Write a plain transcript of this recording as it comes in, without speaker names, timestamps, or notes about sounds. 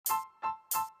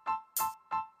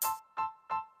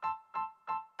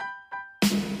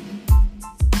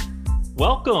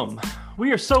Welcome.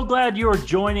 We are so glad you are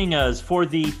joining us for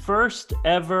the first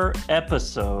ever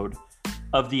episode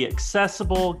of the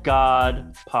Accessible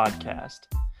God podcast.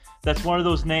 That's one of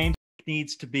those names that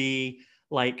needs to be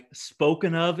like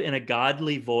spoken of in a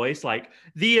godly voice, like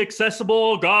the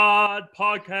Accessible God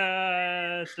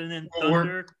podcast, and then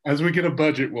thunder. As we get a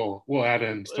budget, we'll add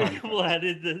in we'll add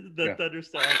in the thunder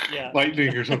sound, yeah,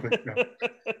 lightning or something.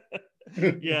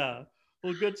 Yeah. Yeah.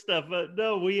 Well, good stuff. But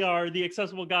no, we are the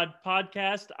Accessible God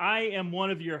podcast. I am one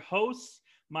of your hosts.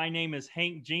 My name is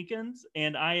Hank Jenkins,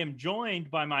 and I am joined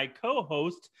by my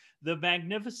co-host, the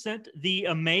magnificent, the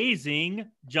amazing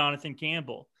Jonathan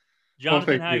Campbell.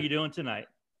 Jonathan, how are you doing tonight?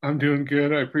 I'm doing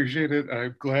good. I appreciate it.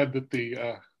 I'm glad that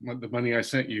the money I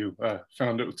sent you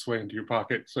found its way into your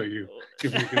pocket. So you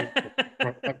give me good.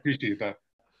 I appreciate that.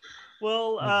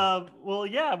 Well,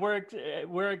 yeah,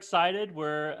 we're excited.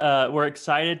 We're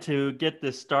excited to get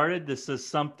this started. This is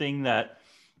something that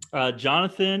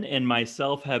Jonathan and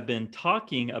myself have been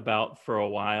talking about for a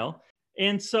while,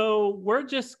 and so we're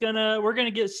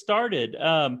gonna get started.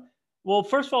 Well,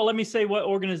 first of all, let me say what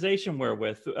organization we're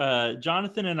with.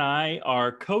 Jonathan and I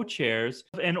are co-chairs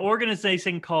of an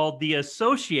organization called the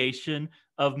Association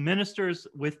of Ministers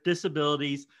with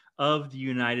Disabilities of the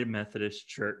United Methodist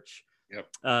Church. Yep.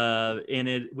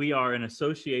 We are an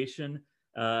association,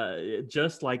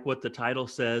 just like what the title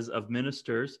says, of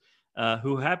ministers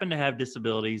who happen to have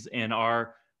disabilities, and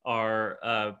our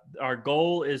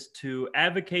goal is to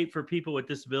advocate for people with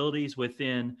disabilities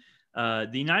within the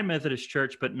United Methodist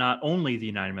Church, but not only the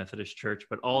United Methodist Church,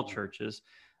 but all churches.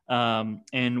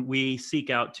 And we seek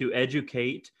out to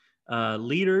educate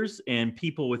leaders and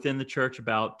people within the church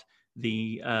about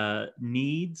the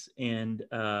needs and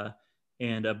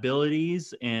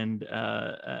abilities and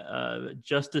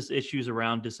justice issues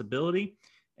around disability.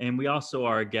 And we also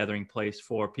are a gathering place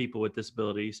for people with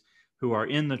disabilities who are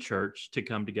in the church to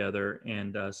come together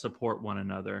and support one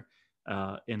another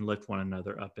and lift one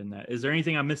another up in that. Is there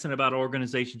anything I'm missing about our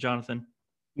organization, Jonathan?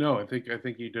 No, I think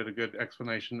you did a good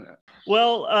explanation.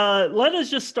 Well, let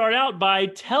us just start out by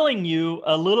telling you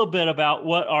a little bit about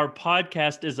what our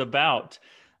podcast is about.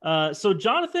 So,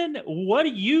 Jonathan, what do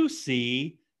you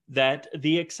see that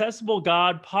the Accessible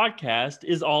God podcast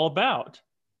is all about?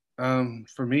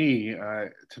 For me, why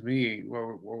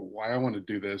I want to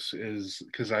do this is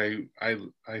because I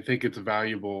think it's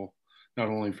valuable, not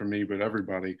only for me, but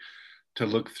everybody, to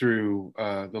look through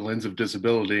the lens of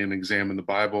disability and examine the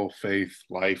Bible, faith,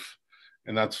 life.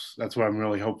 And that's what I'm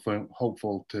really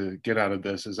hopeful to get out of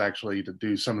this, is actually to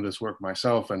do some of this work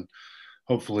myself and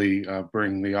hopefully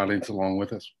bring the audience along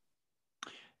with us.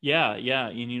 Yeah.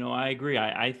 And, I agree.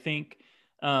 I think,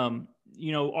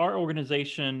 our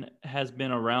organization has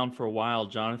been around for a while.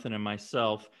 Jonathan and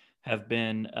myself have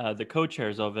been the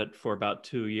co-chairs of it for about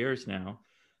 2 years now.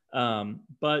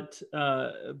 But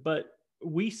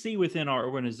we see within our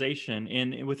organization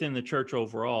and within the church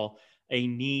overall a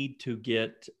need to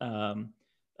get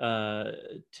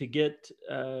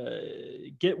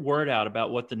word out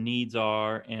about what the needs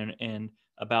are and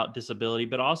about disability,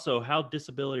 but also how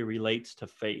disability relates to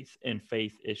faith and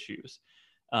faith issues.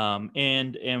 I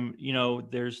think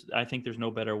there's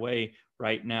no better way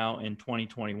right now in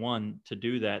 2021 to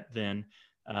do that than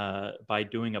by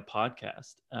doing a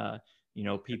podcast. A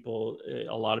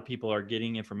lot of people are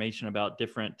getting information about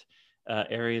different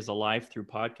areas of life through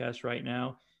podcasts right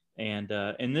now. And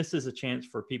this is a chance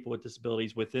for people with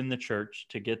disabilities within the church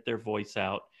to get their voice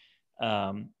out.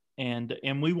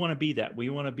 And we want to be that. We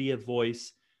want to be a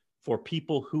voice for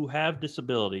people who have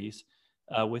disabilities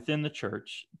within the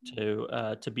church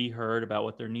to be heard about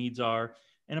what their needs are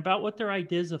and about what their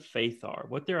ideas of faith are,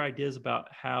 what their ideas about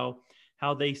how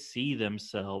they see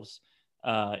themselves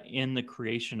in the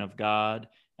creation of God,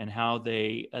 and how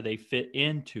they fit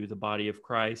into the body of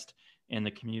Christ and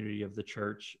the community of the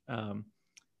church,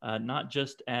 not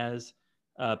just as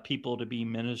people to be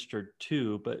ministered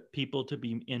to, but people to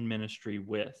be in ministry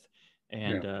with,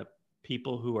 and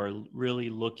people who are really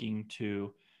looking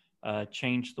to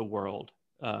change the world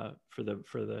for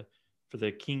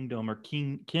the kingdom or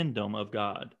kingdom of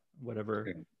God,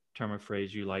 whatever term or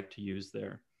phrase you like to use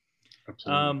there.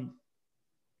 Absolutely.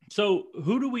 So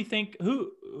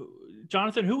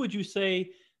Jonathan, who would you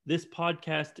say this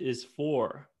podcast is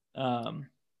for?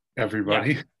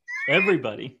 Everybody. Yeah,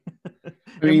 everybody.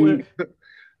 I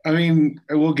mean,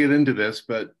 we'll get into this,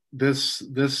 but this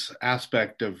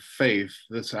aspect of faith,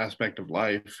 this aspect of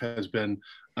life, has been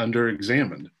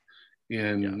under-examined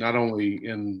not only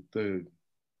in the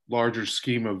larger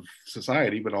scheme of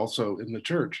society, but also in the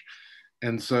church.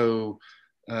 And so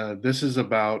this is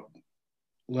about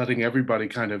letting everybody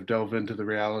kind of delve into the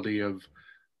reality of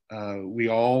we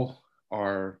all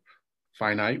are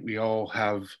finite. We all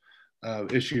have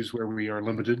issues where we are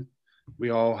limited.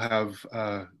 We all have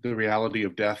the reality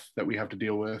of death that we have to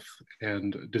deal with,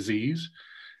 and disease.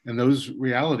 And those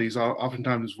realities,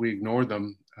 oftentimes we ignore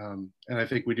them. And I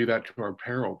think we do that to our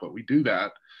peril, but we do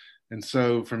that. And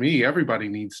so for me, everybody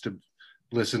needs to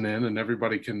listen in, and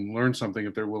everybody can learn something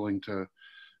if they're willing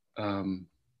um,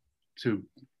 to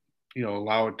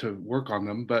allow it to work on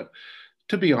them. But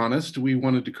to be honest, we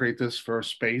wanted to create this for a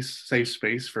safe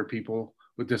space for people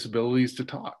with disabilities to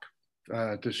talk,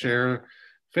 to share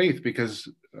faith, because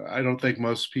I don't think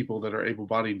most people that are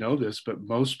able-bodied know this, but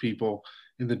most people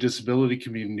in the disability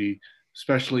community,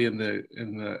 especially in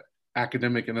the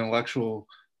academic and intellectual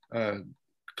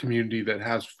community that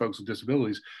has folks with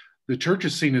disabilities, the church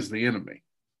is seen as the enemy.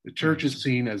 The church is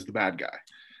seen as the bad guy.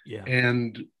 Yeah.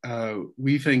 And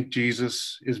we think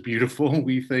Jesus is beautiful.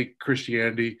 We think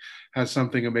Christianity has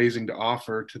something amazing to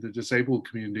offer to the disabled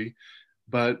community.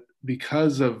 But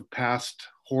because of past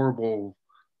horrible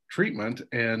treatment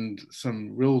and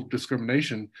some real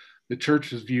discrimination, the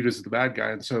church is viewed as the bad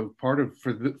guy. And so for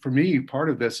me, part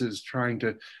of this is trying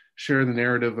to share the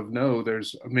narrative of, no,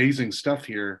 there's amazing stuff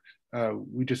here.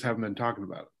 We just haven't been talking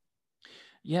about it.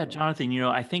 Yeah, Jonathan,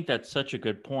 I think that's such a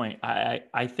good point.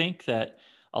 I think that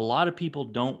a lot of people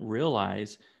don't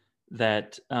realize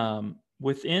that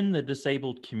within the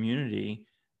disabled community,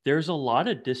 there's a lot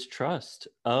of distrust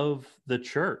of the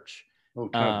church. Oh,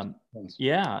 tons.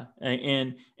 Yeah,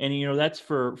 and that's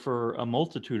for a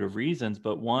multitude of reasons.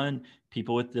 But one,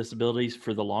 people with disabilities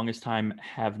for the longest time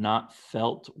have not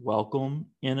felt welcome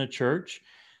in a church.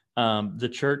 The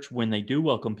church, when they do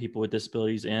welcome people with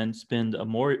disabilities in, spend a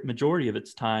majority of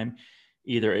its time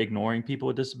either ignoring people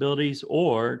with disabilities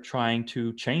or trying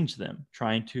to change them,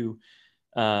 trying to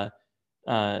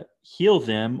heal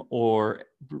them, or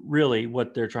really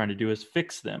what they're trying to do is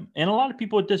fix them. And a lot of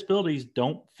people with disabilities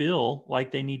don't feel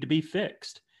like they need to be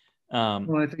fixed.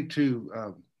 Well, I think too,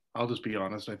 I'll just be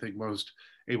honest, I think most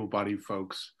able-bodied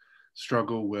folks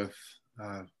struggle with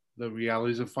the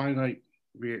realities of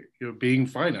being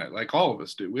finite, like all of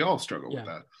us do. We all struggle with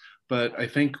that. But I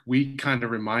think we kind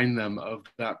of remind them of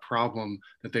that problem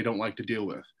that they don't like to deal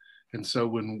with. And so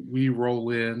when we roll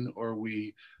in, or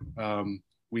we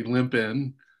limp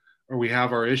in, or we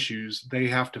have our issues, they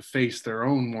have to face their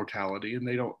own mortality, and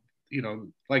they don't,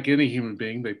 like any human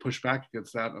being, they push back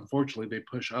against that. Unfortunately, they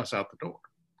push us out the door.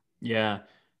 Yeah.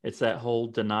 It's that whole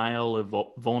denial of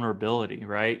vulnerability,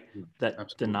 right? That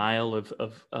Absolutely. denial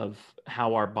of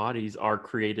how our bodies are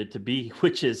created to be,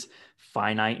 which is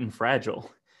finite and fragile.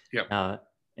 Yeah.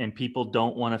 And people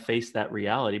don't want to face that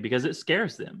reality because it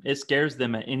scares them. It scares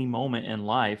them at any moment in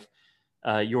life.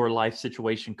 Your life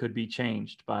situation could be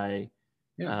changed for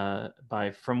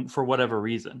whatever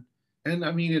reason. And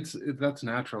I mean, that's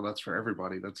natural. That's for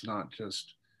everybody. It's not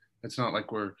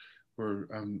like we're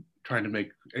trying to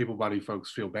make able-bodied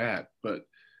folks feel bad. But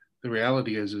the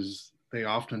reality is they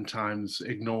oftentimes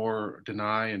ignore,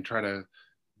 deny, and try to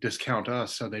discount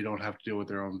us so they don't have to deal with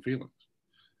their own feelings.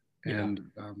 And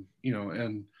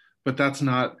but that's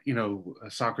not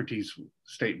a Socrates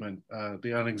statement.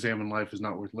 The unexamined life is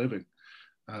not worth living.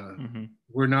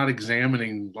 We're not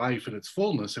examining life in its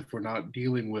fullness if we're not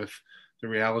dealing with the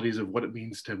realities of what it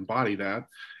means to embody that.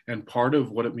 And part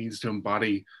of what it means to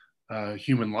embody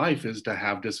human life is to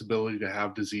have disability, to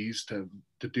have disease, to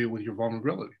deal with your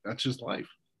vulnerability. That's just life.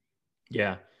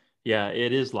 Yeah,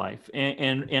 it is life,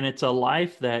 and it's a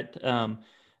life that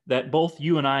that both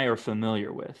you and I are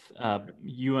familiar with.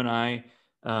 You and I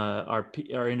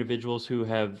are individuals who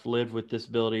have lived with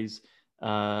disabilities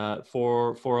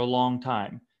for a long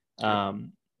time. I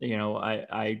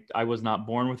was not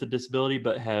born with a disability,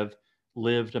 but have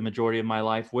lived a majority of my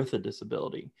life with a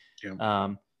disability. Yeah.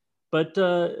 But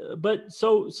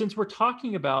so since we're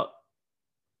talking about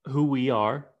who we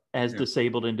are as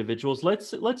disabled individuals,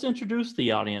 let's introduce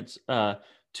the audience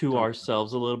to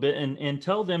ourselves a little bit and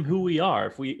tell them who we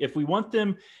are. If we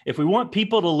want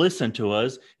people to listen to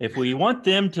us, if we want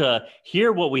them to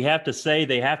hear what we have to say,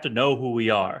 they have to know who we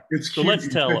are. So let's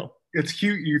tell them. It's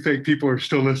cute you think people are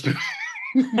still listening.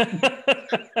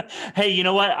 Hey, you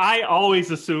know what? I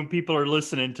always assume people are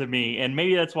listening to me, and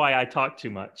maybe that's why I talk too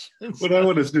much. What I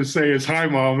want to say is, hi,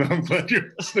 Mom. I'm glad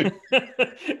you're listening.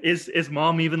 Is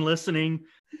Mom even listening?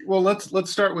 Well, let's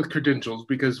start with credentials,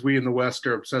 because we in the West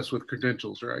are obsessed with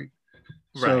credentials, right?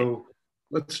 So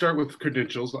let's start with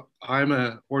credentials. I'm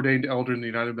an ordained elder in the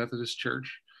United Methodist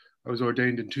Church. I was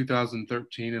ordained in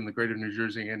 2013 in the Greater New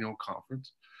Jersey Annual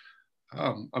Conference.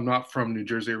 I'm not from New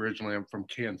Jersey originally. I'm from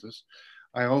Kansas.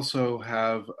 I also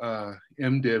have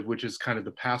MDiv, which is kind of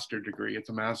the pastor degree. It's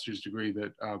a master's degree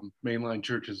that mainline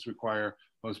churches require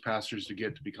most pastors to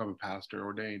get to become a pastor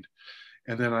ordained.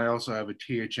 And then I also have a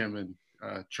THM in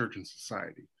Church and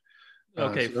Society.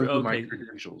 Okay. So those are my Okay.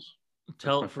 credentials.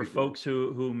 Tell for folks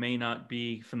who may not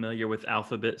be familiar with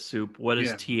alphabet soup, what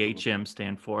does THM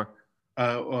stand for?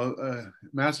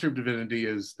 Master of Divinity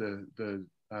is the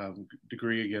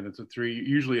degree. Again, it's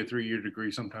usually a 3-year degree,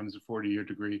 sometimes a 40-year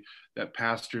degree that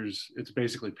pastors, it's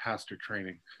basically pastor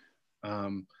training.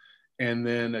 And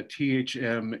then a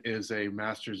THM is a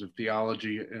Master's of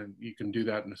Theology, and you can do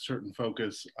that in a certain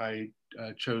focus. I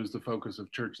chose the focus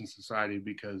of Church and Society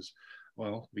because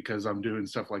I'm doing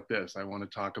stuff like this. I want to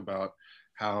talk about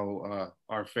how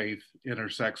our faith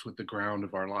intersects with the ground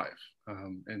of our life.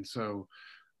 And so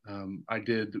I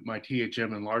did my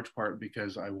THM in large part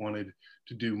because I wanted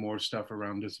to do more stuff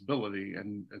around disability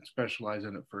and specialize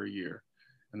in it for a year.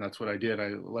 And that's what I did. I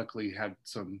luckily had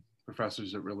some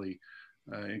professors that really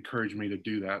encouraged me to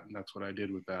do that. And that's what I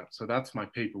did with that. So that's my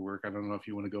paperwork. I don't know if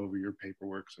you want to go over your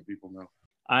paperwork so people know.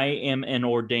 I am an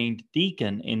ordained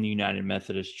deacon in the United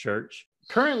Methodist Church.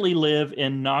 Currently live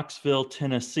in Knoxville,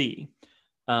 Tennessee.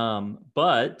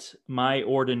 But my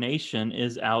ordination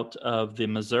is out of the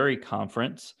Missouri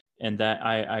Conference, and that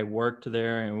I worked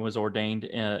there and was ordained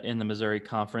in the Missouri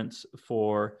Conference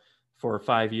for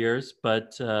 5 years.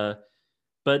 But to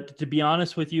be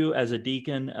honest with you, as a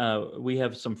deacon, we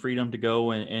have some freedom to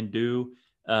go and do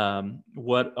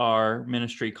what our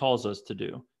ministry calls us to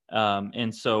do.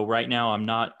 And so right now I'm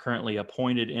not currently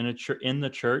appointed in the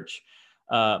church.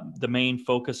 The main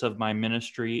focus of my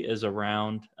ministry is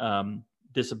around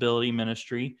disability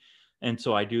ministry. And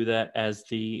so I do that as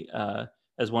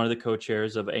one of the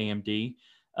co-chairs of AMD.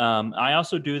 I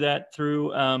also do that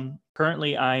through,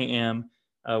 currently I am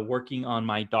working on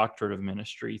my doctorate of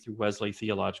ministry through Wesley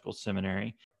Theological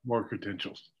Seminary. More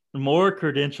credentials. More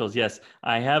credentials, yes.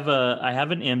 I have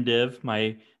an MDiv,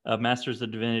 my Master's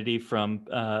of Divinity from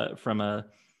a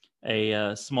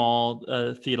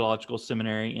small theological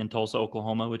seminary in Tulsa,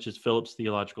 Oklahoma, which is Phillips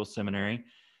Theological Seminary.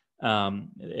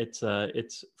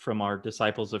 It's from our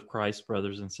Disciples of Christ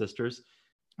brothers and sisters.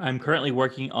 I'm currently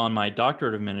working on my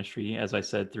doctorate of ministry, as I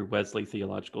said, through Wesley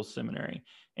Theological Seminary,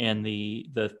 and the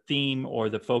theme or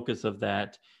the focus of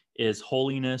that is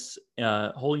holiness,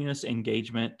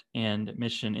 engagement, and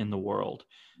mission in the world,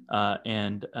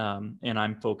 and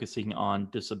I'm focusing on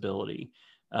disability,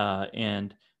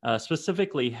 and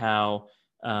specifically how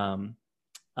I'm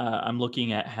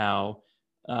looking at how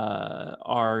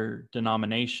our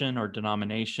denomination or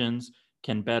denominations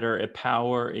can better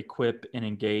empower, equip, and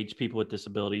engage people with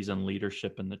disabilities and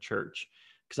leadership in the church.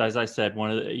 Because as I said,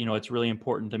 it's really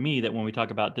important to me that when we talk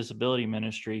about disability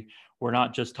ministry, we're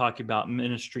not just talking about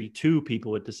ministry to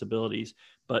people with disabilities,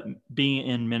 but being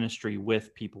in ministry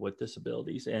with people with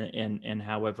disabilities and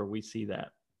however we see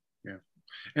that. Yeah.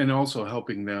 And also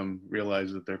helping them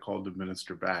realize that they're called to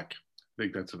minister back. I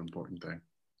think that's an important thing.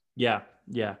 Yeah.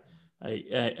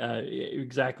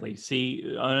 Exactly.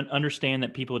 See, understand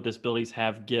that people with disabilities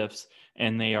have gifts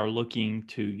and they are looking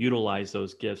to utilize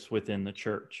those gifts within the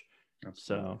church.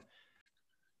 Absolutely.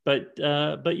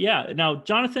 So, but yeah. Now,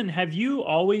 Jonathan, have you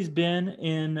always been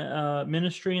in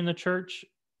ministry in the church?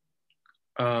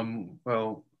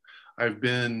 Well, I've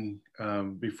been,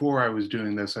 before I was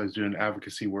doing this, I was doing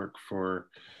advocacy work for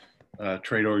a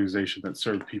trade organization that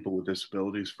served people with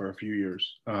disabilities for a few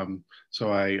years.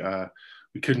 So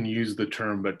we couldn't use the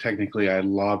term, but technically I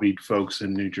lobbied folks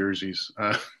in New Jersey's.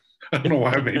 I don't know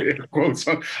why I made air quotes.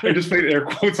 I just made air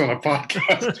quotes on a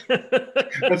podcast.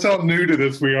 That's how new to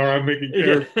this we are. I'm making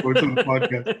air quotes on the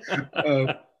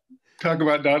podcast. Talk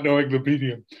about not knowing the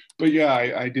medium. But yeah,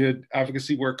 I did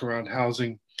advocacy work around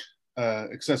housing,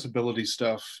 accessibility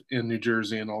stuff in New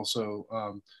Jersey, and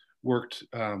also worked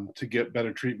to get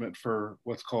better treatment for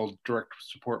what's called direct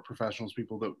support professionals,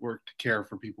 people that work to care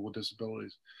for people with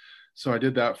disabilities. So I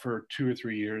did that for 2 or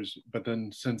 3 years, but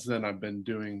then since then I've been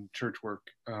doing church work.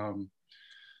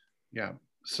 Yeah.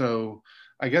 So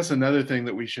I guess another thing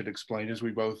that we should explain is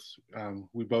we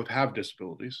both have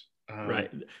disabilities.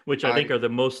 Right. Which I think are the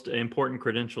most important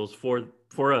credentials for us.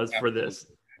 Absolutely. For this.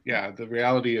 Yeah. The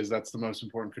reality is that's the most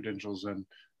important credentials, and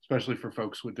especially for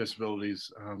folks with disabilities,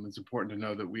 it's important to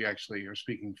know that we actually are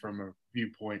speaking from a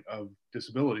viewpoint of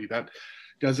disability. That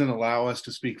doesn't allow us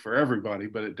to speak for everybody,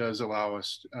 but it does allow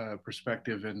us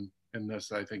perspective in this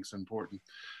that I think is important.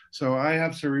 So I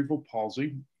have cerebral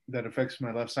palsy that affects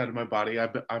my left side of my body.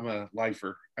 I'm a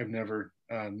lifer. I've never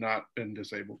not been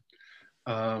disabled.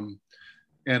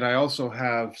 And I also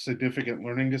have significant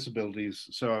learning disabilities.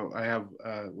 So I have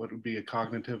what would be a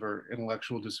cognitive or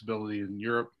intellectual disability in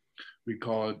Europe, We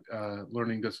call it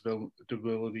learning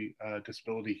disability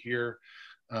here.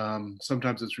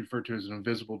 Sometimes it's referred to as an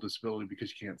invisible disability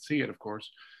because you can't see it, of course.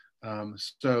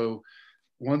 So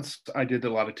once I did a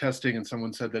lot of testing, and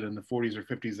someone said that in the 40s or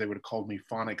 50s they would have called me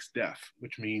phonics deaf,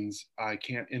 which means I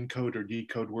can't encode or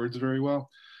decode words very well.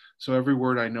 So every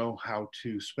word I know how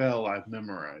to spell, I've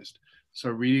memorized.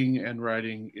 So reading and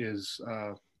writing is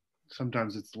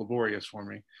sometimes it's laborious for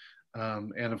me.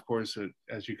 And of course, it,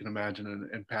 as you can imagine,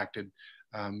 it impacted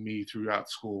me throughout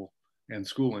school and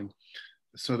schooling.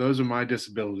 So those are my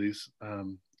disabilities. I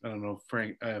don't know,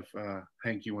 Frank, if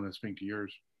Hank, you want to speak to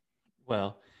yours.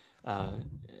 Well, I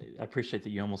appreciate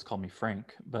that you almost called me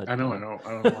Frank, but I know. I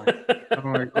don't know why. I don't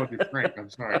know why I called you Frank. I'm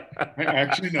sorry. I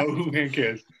actually know who Hank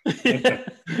is.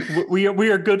 we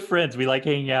are good friends. We like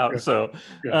hanging out. Yeah, So,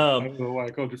 yeah. I um, don't know why I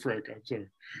called you Frank. I'm sorry.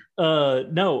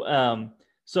 no.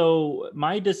 So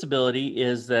my disability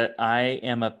is that I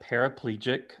am a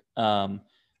paraplegic,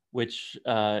 which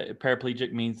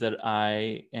paraplegic means that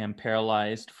I am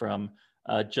paralyzed from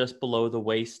just below the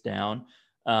waist down.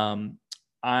 Um,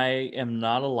 I am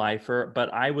not a lifer,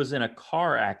 but I was in a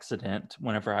car accident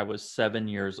whenever I was 7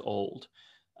 years old.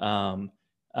 Um,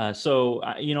 I'm a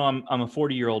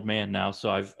 40-year-old man now,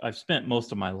 so I've spent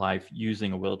most of my life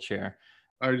using a wheelchair.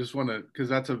 I just want to, because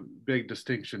that's a big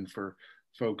distinction for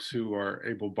folks who are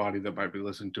able-bodied that might be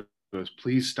listening to us.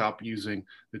 Please stop using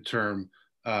the term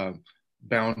uh,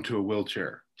 bound to a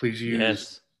wheelchair. Please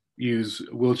Yes. use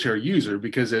wheelchair user,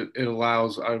 because it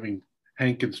allows. I mean,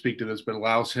 Hank can speak to this, but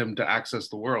allows him to access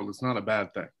the world. It's not a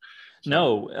bad thing. So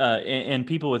No, and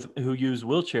people who use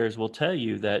wheelchairs will tell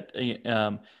you that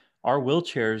our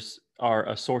wheelchairs are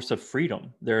a source of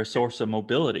freedom. They're a source of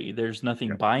mobility. There's nothing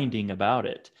yeah, binding about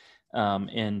it,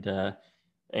 and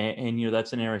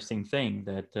that's an interesting thing.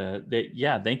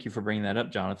 Thank you for bringing that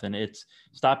up, Jonathan. It's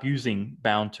stop using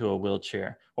bound to a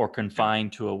wheelchair or yeah,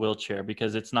 confined to a wheelchair,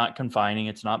 because it's not confining,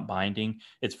 it's not binding.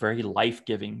 It's very life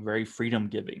giving, very freedom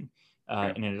giving,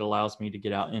 yeah. and it allows me to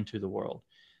get out into the world.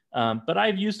 But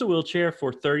I've used a wheelchair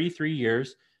for 33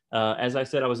 years. As I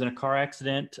said, I was in a car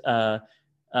accident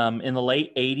in the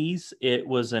late 80s. It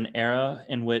was an era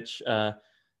in which,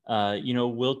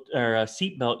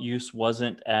 seatbelt use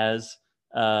wasn't as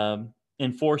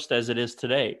enforced as it is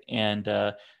today.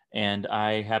 And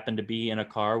I happened to be in a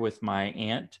car with my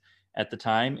aunt at the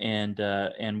time,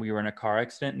 and we were in a car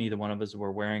accident. Neither one of us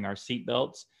were wearing our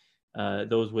seatbelts.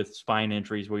 Those with spine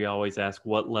injuries, we always ask,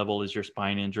 "What level is your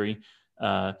spine injury?"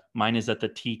 Mine is at the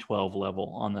T12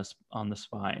 level on the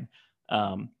spine.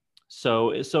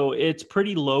 So it's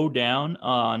pretty low down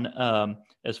on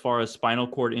as far as spinal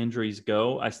cord injuries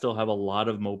go. I still have a lot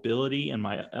of mobility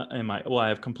I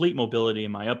have complete mobility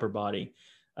in my upper body,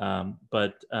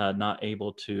 but not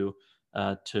able to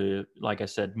like I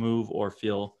said, move or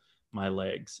feel my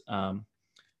legs. Um,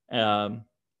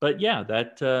 but yeah,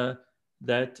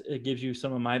 that gives you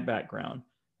some of my background.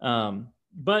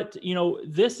 But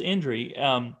this injury,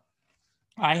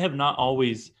 I have not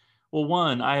always. Well,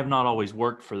 one, I have not always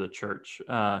worked for the church.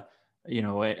 In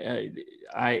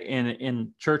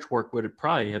church work would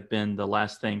probably have been the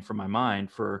last thing for my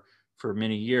mind for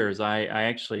many years. I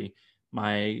actually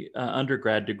my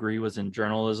undergrad degree was in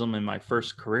journalism, and my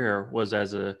first career was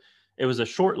it was a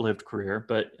short-lived career,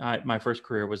 but my first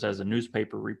career was as a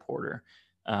newspaper reporter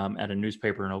at a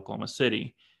newspaper in Oklahoma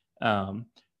City, um,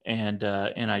 and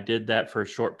I did that for a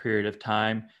short period of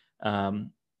time.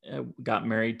 Got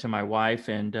married to my wife,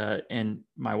 and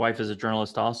my wife is a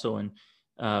journalist also. And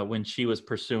when she was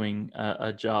pursuing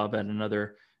a job at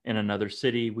in another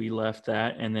city, we left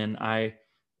that, and then I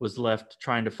was left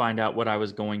trying to find out what I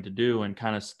was going to do, and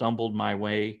kind of stumbled my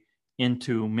way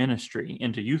into ministry,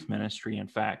 into youth ministry, in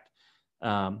fact,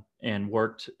 and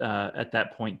worked at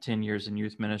that point 10 years in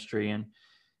youth ministry. And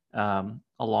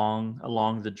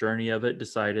along the journey of it,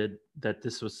 decided that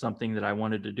this was something that I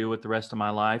wanted to do with the rest of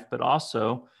my life, but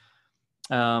also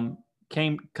um,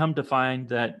 come to find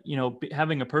that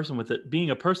being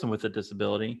a person with a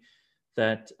disability,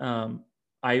 that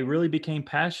I really became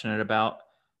passionate about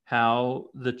how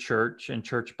the church and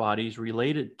church bodies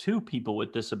related to people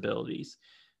with disabilities,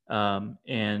 um,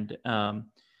 and um,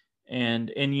 and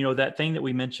that thing that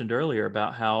we mentioned earlier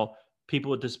about how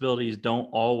people with disabilities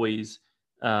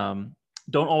um,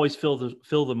 don't always feel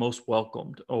the most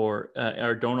welcomed, or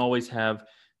don't always have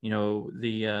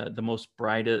the most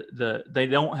bright they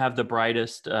don't have the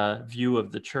brightest view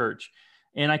of the church.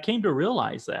 And I came to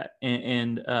realize that,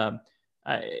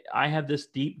 I have this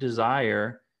deep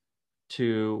desire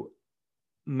to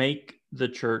make the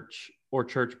church or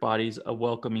church bodies a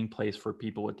welcoming place for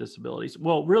people with disabilities.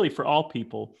 Well, really for all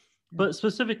people, Yeah. but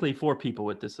specifically for people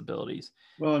with disabilities.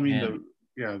 Well, I mean, And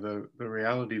yeah, the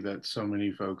reality that so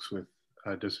many folks with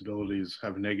disabilities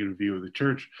have a negative view of the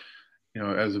church.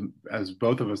 As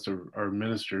both of us are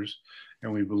ministers,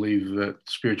 and we believe that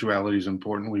spirituality is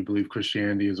important. We believe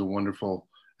Christianity is a wonderful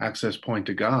access point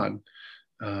to God.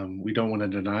 We don't want to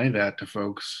deny that to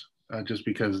folks just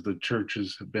because the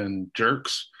churches have been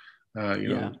jerks.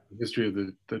 Yeah. The history of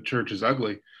the church is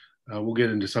ugly. We'll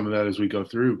get into some of that as we go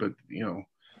through, but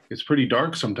it's pretty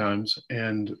dark sometimes,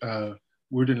 and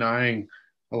we're denying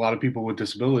a lot of people with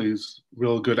disabilities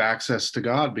real good access to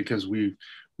God because we've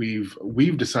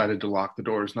decided to lock the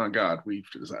doors, not God. We've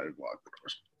decided to lock the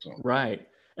doors. So Right.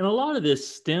 And a lot of this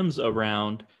stems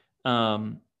around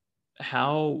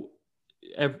how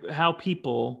how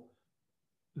people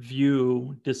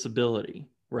view disability,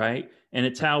 right? And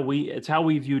it's how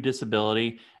we view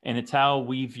disability, and it's how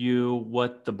we view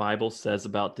what the Bible says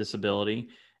about disability,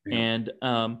 yeah,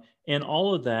 and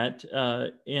all of that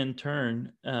in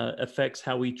turn affects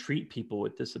how we treat people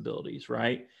with disabilities,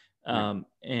 right? yeah.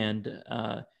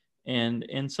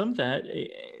 And some of that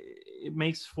it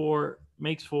makes for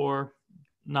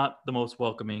not the most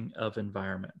welcoming of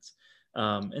environments.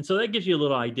 And so that gives you a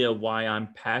little idea of why I'm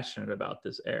passionate about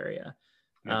this area.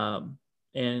 Yeah. Um,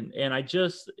 and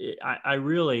I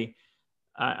really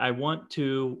I want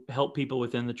to help people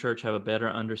within the church have a better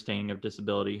understanding of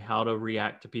disability, how to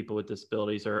react to people with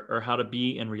disabilities, or how to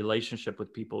be in relationship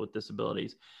with people with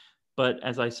disabilities. But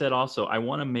as I said, also, I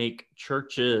want to make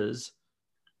churches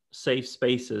safe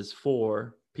spaces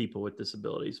for people with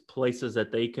disabilities, places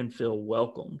that they can feel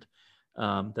welcomed,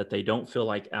 that they don't feel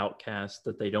like outcasts,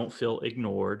 that they don't feel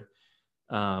ignored,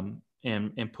 and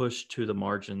pushed to the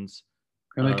margins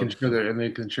And they can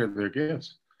of share their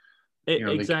gifts. They can,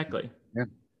 exactly. yeah, you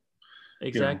know,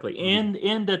 Exactly,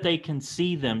 and that they can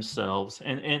see themselves,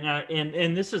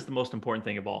 and this is the most important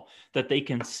thing of all, that they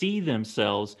can see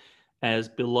themselves as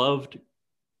beloved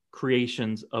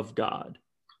creations of God,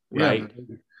 yeah, right?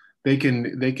 they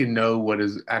can know what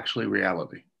is actually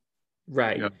reality. You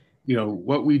Right, know,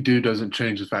 what we do doesn't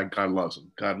change the fact God loves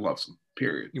them. God loves them.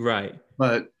 Period. right,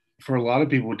 But for a lot of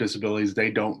people with disabilities,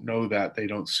 they don't know that. They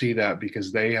don't see that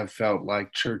because they have felt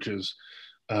like churches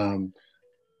um,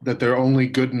 that they're only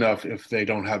good enough if they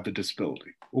don't have the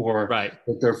disability, or right.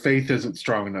 that their faith isn't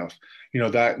strong enough.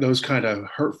 That those kind of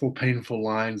hurtful, painful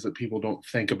lines that people don't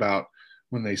think about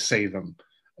when they say them,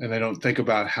 and they don't think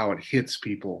about how it hits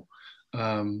people.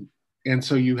 Um, and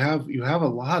so you have a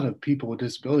lot of people with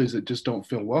disabilities that just don't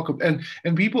feel welcome,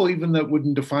 and people even that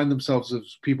wouldn't define themselves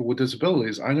as people with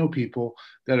disabilities. I know people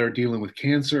that are dealing with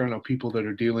cancer. I know people that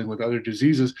are dealing with other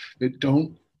diseases that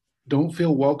don't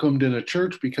feel welcomed in a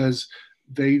church because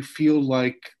they feel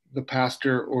like the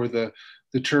pastor or the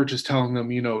church is telling them,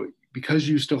 because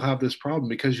you still have this problem,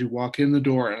 because you walk in the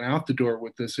door and out the door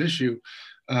with this issue,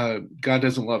 God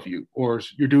doesn't love you, or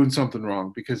you're doing something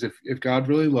wrong. Because if God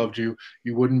really loved you,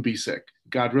 you wouldn't be sick.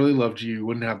 God really loved you, you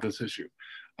wouldn't have this issue.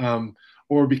 Um,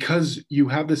 or because you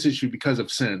have this issue because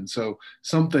of sin. So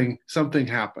something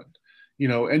happened.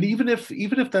 And even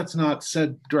if that's not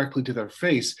said directly to their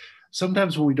face,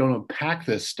 sometimes when we don't unpack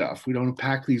this stuff, we don't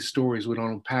unpack these stories, we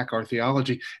don't unpack our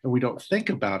theology, and we don't think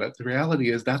about it, the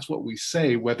reality is that's what we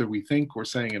say, whether we think we're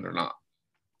saying it or not.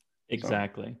 So,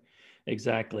 Exactly.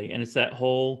 Exactly. And it's that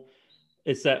whole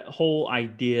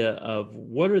idea of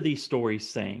what are these stories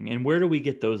saying, and where do we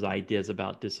get those ideas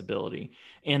about disability?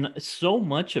 And so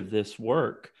much of this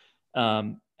work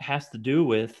has to do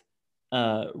with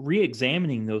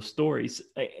re-examining those stories.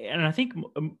 And I think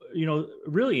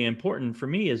really important for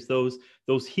me is those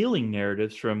healing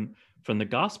narratives from the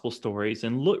gospel stories,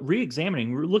 and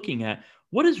re-examining, looking at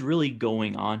what is really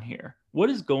going on here. What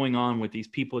is going on with these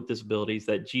people with disabilities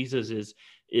that Jesus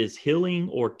is healing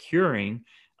or curing?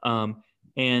 And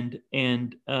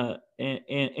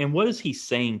what is he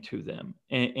saying to them,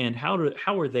 and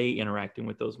how are they interacting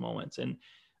with those moments? And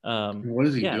what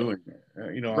is he yeah, doing?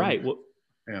 right. Well,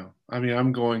 I mean,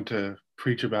 I'm going to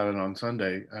preach about it on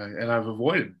Sunday, and I've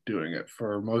avoided doing it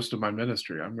for most of my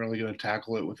ministry. I'm really going to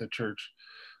tackle it with the church.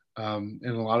 In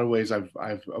a lot of ways, I've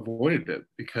avoided it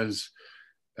because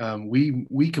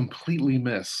we completely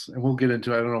miss, and we'll get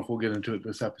into. I don't know if we'll get into it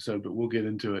this episode, but we'll get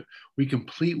into it. We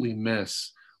completely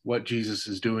miss what Jesus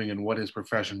is doing and what his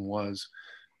profession was,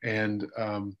 and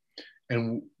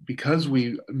because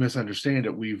we misunderstand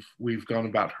it, we've gone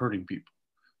about hurting people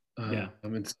yeah,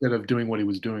 instead of doing what he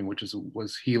was doing, which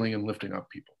was healing and lifting up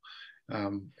people.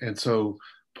 And so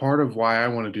part of why I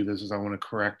want to do this is I want to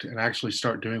correct and actually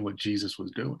start doing what Jesus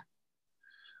was doing,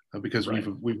 because we've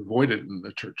right. we've avoided it in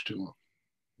the church too long.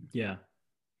 Yeah,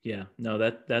 yeah. No,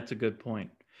 that's a good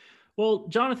point. Well,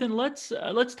 Jonathan, let's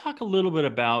talk a little bit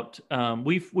about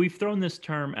we've thrown this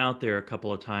term out there a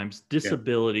couple of times, Yeah.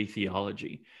 disability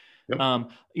theology. Yep.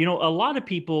 A lot of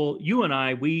people, you and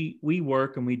I, we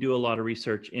work and we do a lot of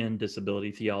research in disability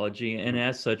theology, and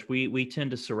as such, we tend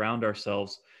to surround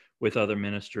ourselves with other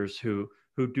ministers who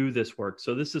do this work.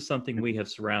 So this is something we have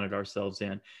surrounded ourselves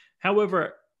in.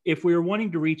 However, if we are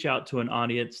wanting to reach out to an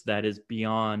audience that is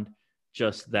beyond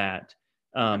just that,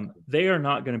 they are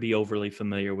not going to be overly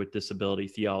familiar with disability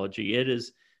theology. It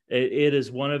is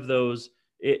one of those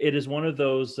it is one of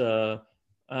those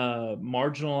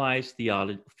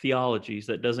marginalized theologies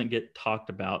that doesn't get talked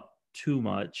about too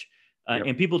much, Yep.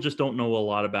 and people just don't know a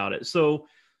lot about it. So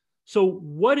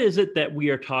what is it that we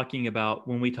are talking about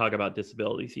when we talk about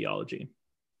disability theology?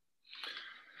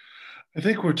 I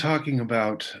think we're talking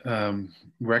about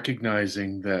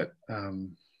recognizing that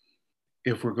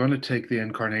if we're going to take the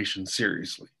incarnation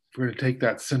seriously, if we're going to take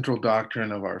that central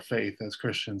doctrine of our faith as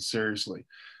Christians seriously,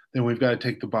 then we've got to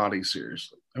take the body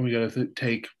seriously, and we got to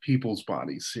take people's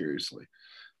bodies seriously.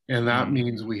 And that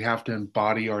means we have to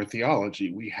embody our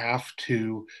theology. We have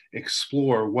to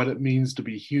explore what it means to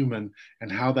be human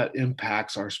and how that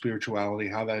impacts our spirituality,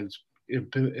 how that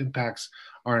impacts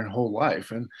our whole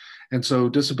life. And so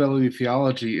disability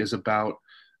theology is about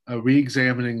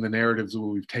re-examining the narratives that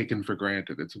we've taken for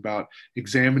granted. It's about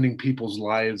examining people's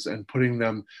lives and putting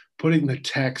the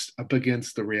text up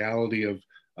against the reality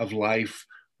of life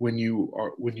when you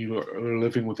are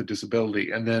living with a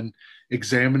disability, and then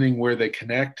examining where they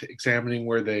connect, examining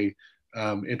where they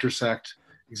intersect,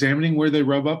 examining where they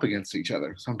rub up against each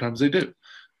other. Sometimes they do,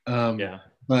 Yeah.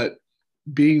 but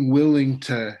being willing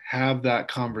to have that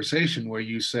conversation where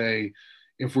you say,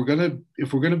 if we're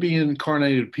gonna be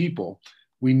incarnated people,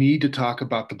 we need to talk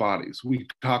about the bodies. We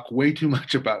talk way too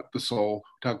much about the soul,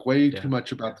 talk way too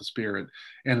much about the spirit,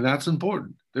 and that's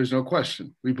important. There's no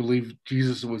question. We believe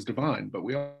Jesus was divine, but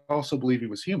we also believe he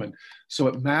was human. So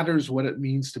it matters what it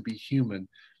means to be human.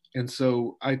 And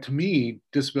so, to me,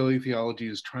 disability theology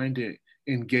is trying to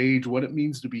engage what it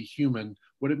means to be human,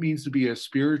 what it means to be a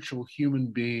spiritual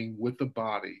human being with a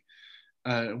body.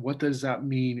 What does that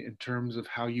mean in terms of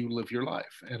how you live your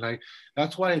life? And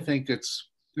that's why I think it's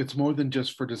more than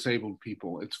just for disabled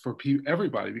people. It's for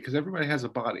everybody, because everybody has a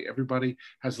body. Everybody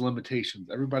has limitations.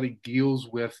 Everybody deals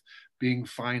with being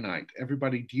finite.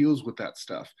 Everybody deals with that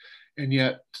stuff. And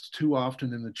yet, too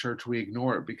often in the church, we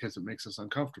ignore it because it makes us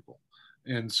uncomfortable.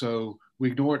 And so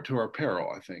we ignore it to our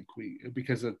peril, I think,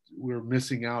 because we're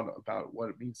missing out about what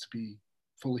it means to be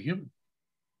fully human.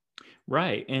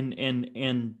 Right.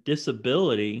 And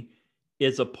disability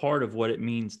is a part of what it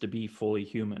means to be fully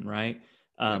human, right?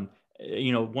 Yep.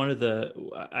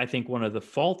 I think one of the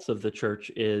faults of the church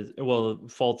is, well,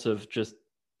 faults of just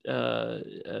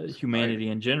humanity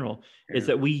in general, is Yeah.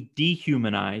 that we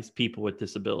dehumanize people with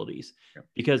disabilities, Yep.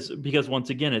 because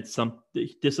once again,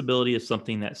 disability is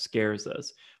something that scares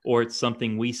us, or it's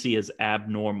something we see as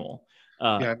abnormal.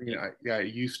 Yeah, I mean, I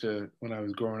used to, when I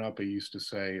was growing up, I used to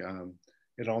say,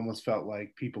 it almost felt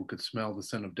like people could smell the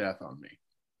scent of death on me.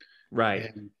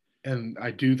 Right. And I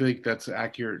do think that's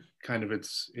accurate. Kind of,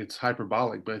 it's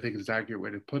hyperbolic, but I think it's an accurate way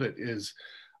to put it. Is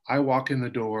I walk in the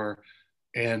door,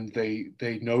 and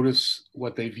they notice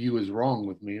what they view as wrong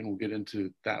with me, and we'll get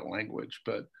into that language,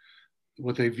 but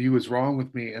what they view as wrong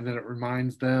with me, and then it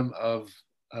reminds them of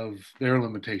their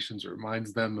limitations. It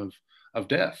reminds them of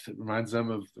death. It reminds them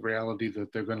of the reality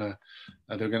that they're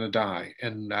gonna die,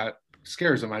 and that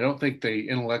scares them. I don't think they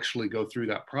intellectually go through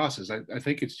that process. I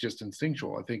think it's just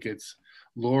instinctual. I think it's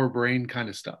lower brain kind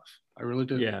of stuff. I really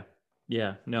do. Yeah.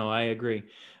 Yeah. No, I agree.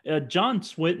 John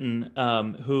Swinton,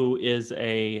 who is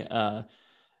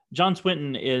John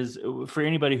Swinton is, for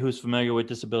anybody who's familiar with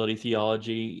disability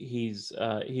theology, he's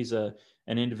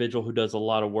an individual who does a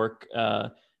lot of work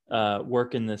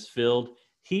in this field.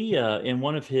 He in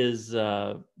one of his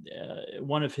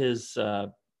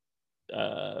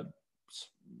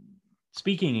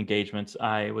speaking engagements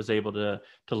I was able to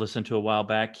listen to a while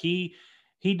back, he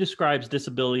describes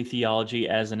disability theology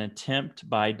as an attempt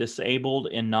by disabled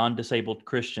and non-disabled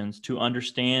Christians to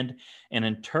understand and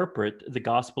interpret the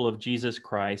gospel of Jesus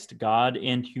Christ, God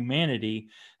and humanity,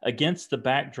 against the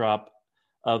backdrop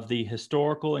of the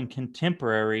historical and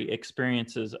contemporary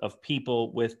experiences of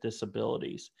people with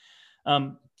disabilities.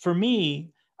 For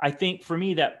me,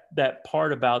 that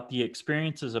part about the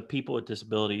experiences of people with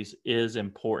disabilities is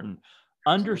important.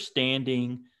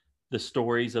 Understanding the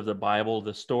stories of the Bible,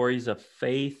 the stories of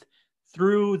faith,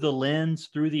 through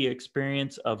the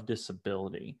experience of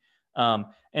disability. And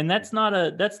that's not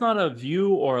a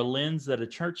view or a lens that a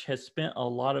church has spent a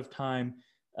lot of time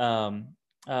um,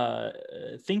 uh,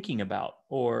 thinking about,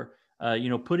 or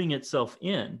putting itself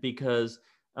in, because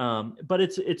but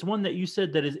it's one that you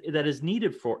said that is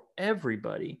needed for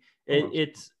everybody. Oh,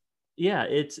 It's yeah,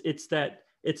 it's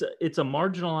a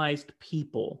marginalized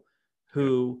people yeah.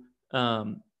 who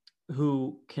um,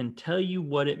 who can tell you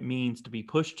what it means to be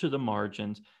pushed to the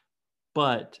margins,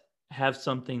 but have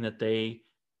something that they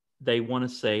want to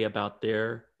say about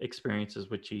their experiences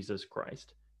with Jesus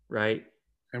Christ, right?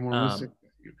 And we're missing,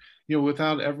 Um,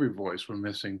 without every voice, we're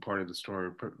missing part of the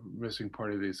story, missing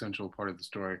part of the essential part of the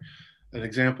story. An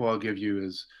example I'll give you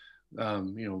is,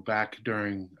 back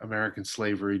during American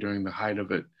slavery, during the height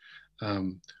of it,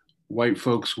 um, white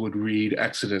folks would read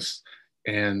Exodus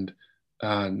and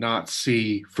not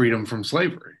see freedom from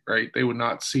slavery, right? They would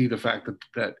not see the fact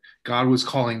that God was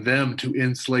calling them to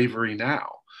end slavery now.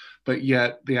 But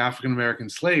yet, the African American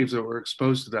slaves that were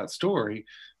exposed to that story,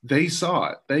 they saw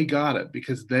it, they got it,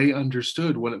 because they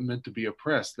understood what it meant to be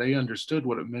oppressed. They understood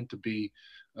what it meant to be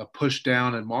pushed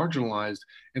down and marginalized.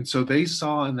 And so they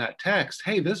saw in that text,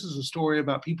 hey, this is a story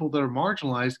about people that are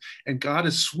marginalized, and God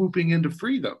is swooping in to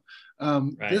free them.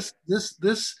 right.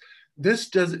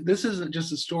 This isn't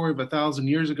just a story of 1,000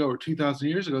 years ago or 2,000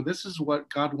 years ago. This is what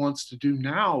God wants to do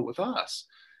now with us.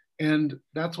 And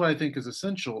that's what I think is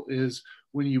essential, is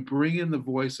when you bring in the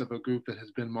voice of a group that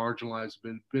has been marginalized,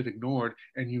 been ignored,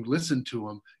 and you listen to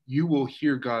them, you will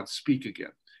hear God speak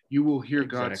again. You will hear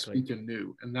God Exactly. speak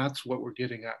anew. And that's what we're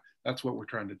getting at. That's what we're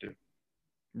trying to do.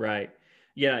 Right.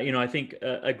 Yeah. I think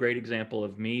a great example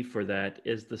of me for that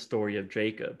is the story of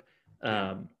Jacob,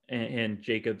 Yeah. and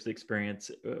Jacob's experience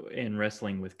in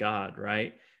wrestling with God.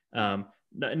 Right.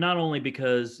 Not only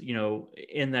because,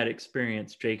 in that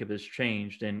experience, Jacob is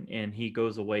changed and he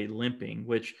goes away limping,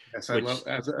 Yes, I which, love,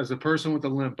 as a person with a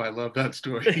limp, I love that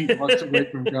story. He walks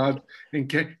away from God, and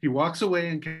he walks away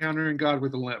encountering God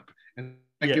with a limp. And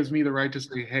that yeah, gives me the right to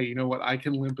say, hey, you know what? I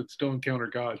can limp and still encounter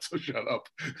God. So shut up.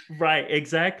 right,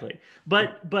 exactly.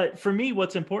 But for me,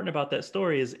 what's important about that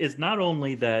story is not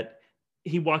only that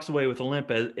he walks away with a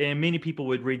limp, and many people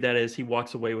would read that as he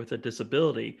walks away with a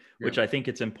disability, Yeah. which I think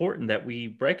it's important that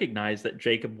we recognize that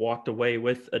Jacob walked away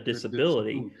with a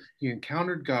disability. He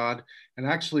encountered God, and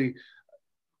actually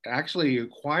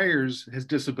acquires his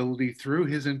disability through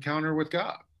his encounter with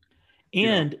God. You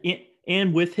know, And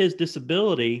and with his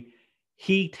disability,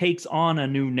 he takes on a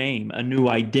new name, a new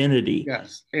identity.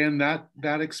 yes, and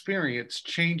that experience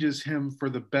changes him for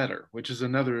the better, which is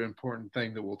another important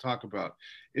thing that we'll talk about.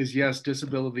 Is yes,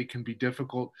 disability can be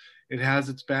difficult. It has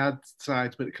its bad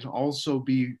sides, but it can also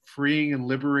be freeing and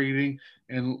liberating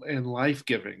and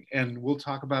life-giving. And we'll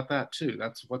talk about that too.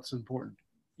 That's what's important.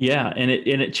 Yeah, and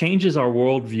it changes our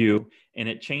worldview, and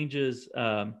it changes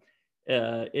how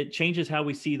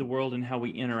we see the world and how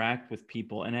we interact with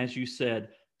people. And as you said,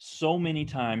 so many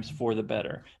times for the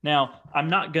better. Now, I'm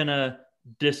not gonna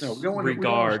No, we don't want to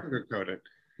disregard. sugarcoat it.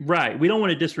 Right, we don't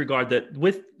want to disregard that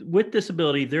with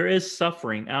disability there is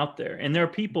suffering out there, and there are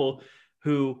people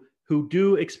who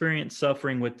do experience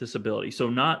suffering with disability. So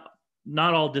not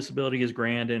all disability is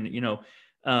grand, and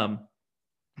um,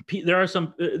 there are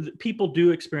some people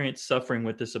do experience suffering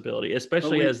with disability, But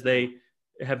especially we, as they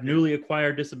have yeah. newly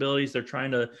acquired disabilities. They're trying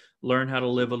to learn how to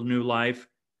live a new life.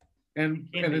 It can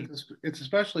And be it's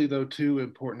especially though too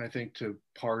important, I think, to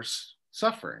parse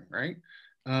suffering, right?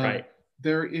 right.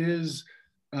 There is,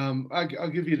 I'll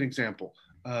give you an example.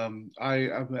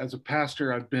 As a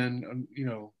pastor, I've been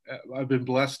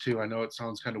blessed to. I know it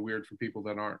sounds kind of weird for people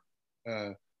that aren't uh,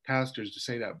 pastors to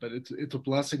say that, but it's a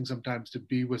blessing sometimes to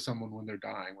be with someone when they're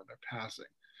dying, when they're passing.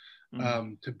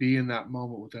 Mm, To be in that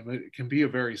moment with them, it can be a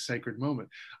very sacred moment.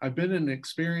 I've been in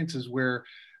experiences where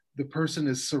the person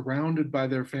is surrounded by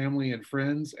their family and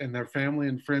friends, and their family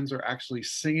and friends are actually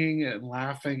singing and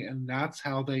laughing, and that's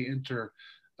how they enter.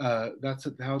 That's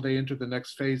how they enter the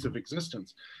next phase of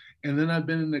existence. And then I've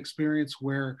been in an experience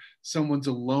where someone's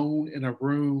alone in a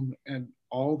room, and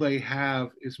all they have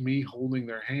is me holding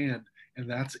their hand, and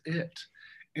that's it.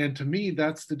 And to me,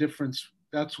 that's the difference.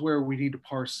 That's where we need to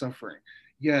parse suffering.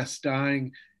 Yes,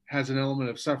 dying has an element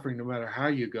of suffering no matter how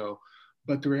you go,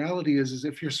 but the reality is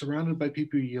if you're surrounded by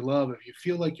people you love, if you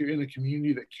feel like you're in a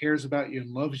community that cares about you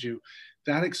and loves you,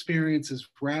 that experience is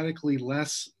radically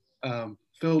less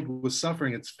filled with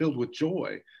suffering. It's filled with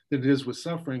joy than it is with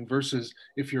suffering, versus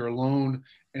if you're alone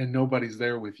and nobody's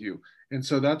there with you. And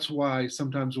so that's why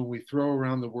sometimes when we throw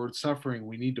around the word suffering,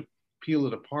 we need to peel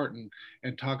it apart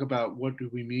and talk about what do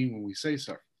we mean when we say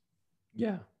suffering.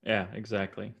 yeah, yeah,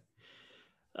 exactly.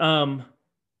 um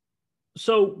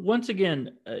So once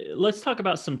again, let's talk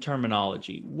about some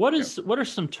terminology. Yeah. What are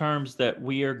some terms that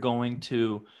we are going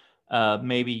to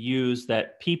maybe use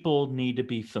that people need to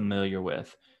be familiar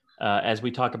with? as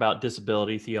we talk about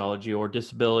disability theology or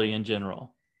disability in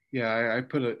general? Yeah, I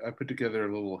put together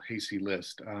a little hasty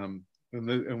list.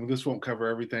 And this won't cover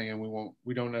everything, and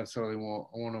we don't necessarily want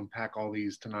to unpack all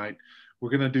these tonight. We're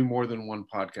going to do more than one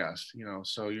podcast,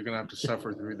 so you're going to have to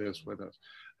suffer through this with us.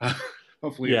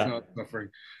 Hopefully it's Yeah. not suffering.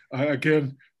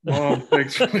 Again, Mom,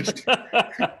 thanks for listening.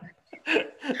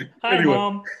 Hi, Anyway,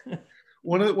 Mom.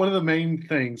 one of the main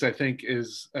things I think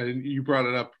is, you brought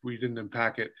it up, we didn't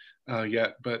unpack it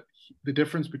yet, but the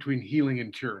difference between healing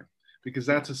and curing, because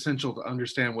that's essential to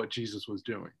understand what Jesus was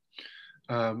doing.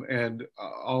 And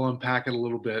I'll unpack it a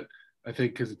little bit, I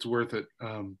think, because it's worth it.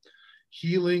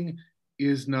 Healing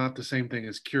is not the same thing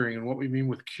as curing. And what we mean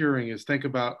with curing is, think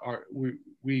about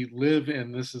we live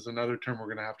in, this is another term we're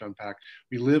going to have to unpack.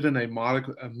 We live in a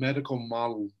medical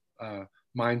model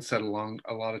mindset along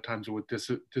a lot of times with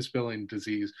disability and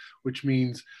disease, which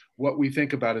means what we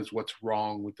think about is what's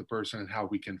wrong with the person and how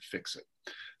we can fix it.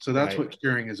 So that's what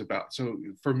curing is about. So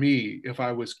for me, if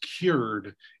I was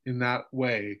cured in that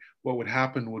way, what would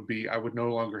happen would be I would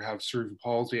no longer have cerebral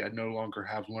palsy. I'd no longer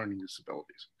have learning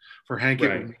disabilities. For Hank, it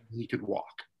would mean he could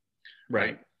walk,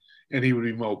 right? And he would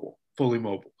be mobile, fully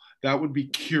mobile. That would be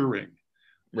curing.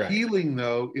 Healing,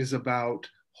 though, is about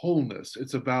wholeness.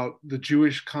 It's about the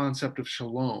Jewish concept of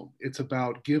shalom. It's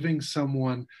about giving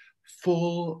someone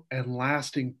full and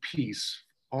lasting peace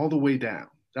all the way down.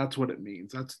 That's what it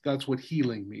means. That's what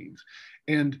healing means.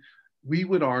 And we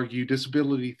would argue,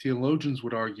 disability theologians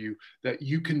would argue, that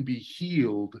you can be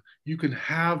healed, you can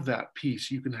have that peace,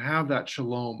 you can have that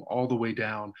shalom all the way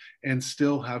down and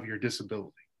still have your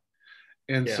disability.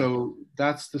 And so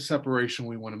that's the separation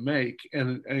we want to make.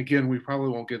 And again, we probably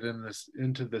won't get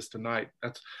into this tonight.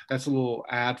 That's a little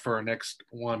ad for our next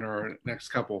one or our next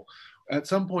couple. At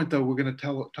some point, though, we're going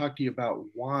to talk to you about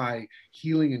why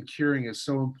healing and curing is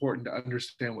so important to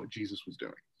understand what Jesus was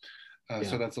doing.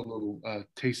 So that's a little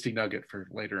tasty nugget for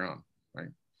later on, right?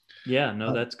 Yeah,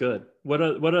 no, that's good. What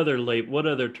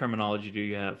other terminology do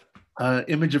you have?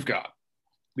 Image of God.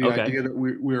 The idea that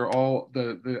we're all,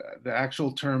 the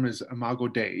actual term is imago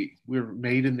Dei. We're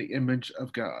made in the image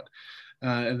of God.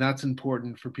 And that's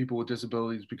important for people with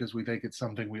disabilities because we think it's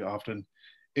something we often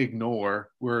ignore,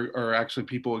 or actually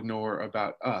people ignore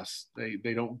about us.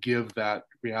 They don't give that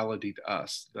reality to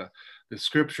us. The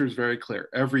scripture is very clear.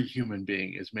 Every human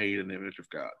being is made in the image of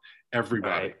God.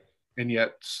 Everybody. Right. And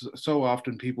yet so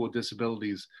often people with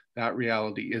disabilities, that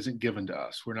reality isn't given to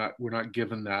us. We're not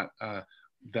given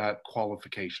that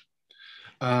qualification.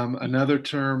 Another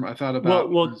term I thought about.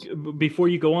 Well, before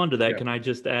you go on to that, can I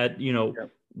just add,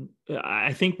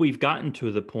 I think we've gotten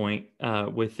to the point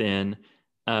within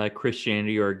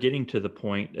Christianity, or getting to the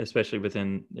point, especially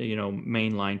within,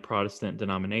 mainline Protestant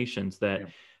denominations, that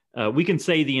we can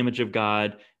say the image of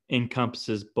God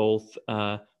encompasses both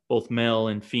male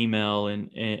and female and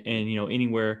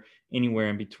anywhere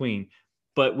in between,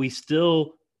 but we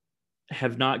still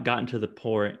have not gotten to the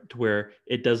point where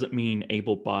it doesn't mean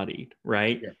able-bodied,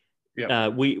 right?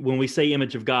 When we say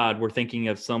image of God, we're thinking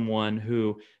of someone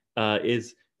who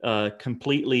is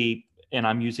completely, and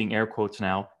I'm using air quotes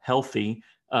now, healthy,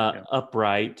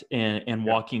 upright, and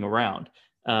walking around.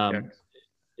 But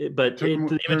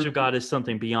the image of God is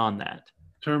something beyond that.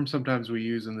 Term sometimes we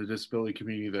use in the disability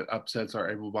community that upsets our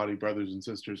able-bodied brothers and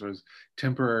sisters is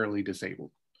temporarily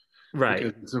disabled. Right.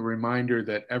 Because it's a reminder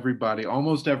that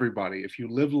almost everybody, if you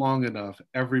live long enough,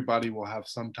 everybody will have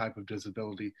some type of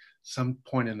disability some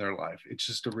point in their life. It's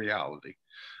just a reality.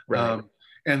 Right.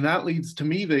 And that leads to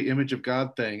me, the image of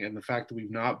God thing, and the fact that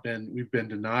we've been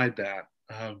denied that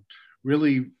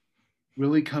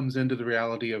really comes into the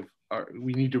reality of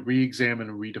we need to re-examine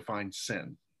and redefine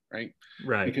sin, right?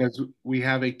 Right. Because we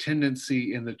have a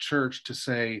tendency in the church to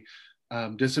say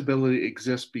disability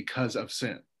exists because of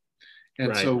sin.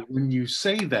 And so when you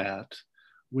say that,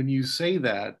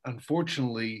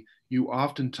 unfortunately, you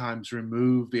oftentimes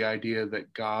remove the idea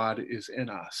that God is in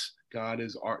us. God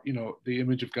is the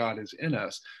image of God is in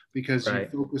us, because you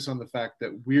focus on the fact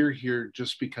that we're here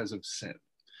just because of sin.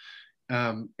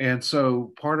 And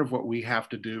so part of what we have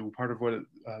to do, part of what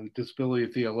disability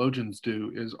theologians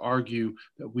do, is argue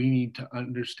that we need to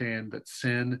understand that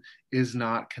sin is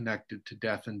not connected to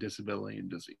death and disability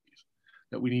and disease.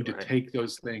 That we need to take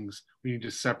those things, we need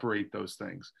to separate those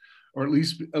things, or at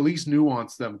least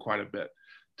nuance them quite a bit,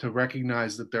 to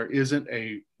recognize that there isn't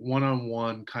a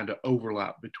one-on-one kind of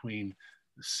overlap between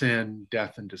sin,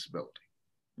 death, and disability.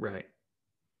 Right.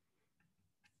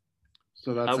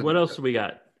 So that's what else do we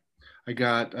got? I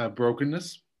got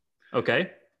brokenness.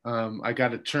 Okay. I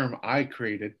got a term I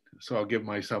created, so I'll give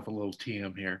myself a little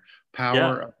TM here.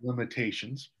 Power of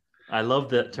limitations. I love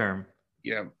that term.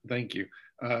 Yeah, thank you.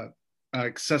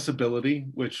 accessibility,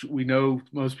 which we know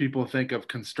most people think of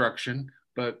construction,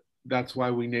 but that's why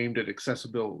we named it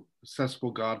Accessible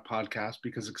God Podcast,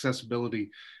 because accessibility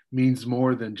means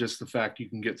more than just the fact you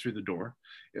can get through the door.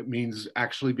 It means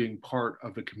actually being part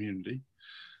of a community.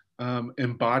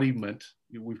 Embodiment,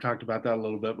 we've talked about that a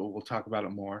little bit, but we'll talk about it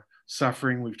more.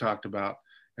 Suffering, we've talked about.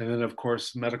 And then, of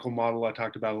course, medical model, I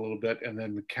talked about a little bit. And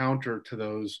then the counter to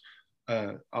those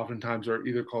oftentimes are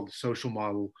either called the social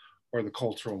model or the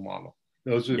cultural model.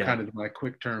 Those are Yeah. kind of my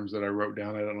quick terms that I wrote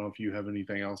down. I don't know if you have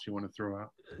anything else you want to throw out.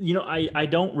 I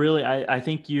don't really, I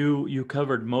think you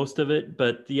covered most of it,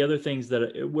 but the other things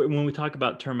that when we talk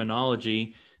about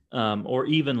terminology, or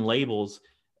even labels,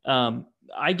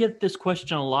 I get this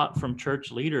question a lot from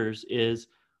church leaders is,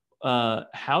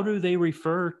 how do they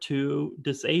refer to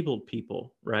disabled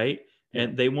people, right? Yeah.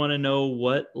 And they want to know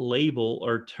what label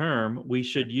or term we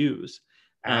should use.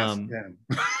 Ask them.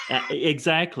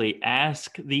 Exactly.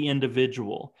 Ask the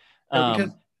individual. No,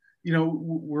 because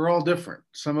Um, we're all different.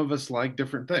 Some of us like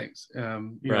different things.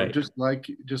 right.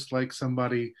 Just like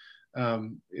somebody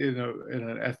in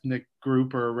an ethnic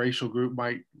group or a racial group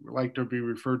might like to be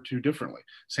referred to differently.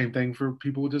 Same thing for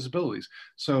people with disabilities.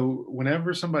 So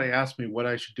whenever somebody asks me what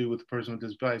I should do with the person with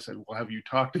disability, I said, well, have you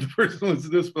talked to the person with the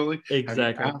disability? Have you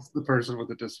Exactly. asked the person with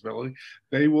the disability?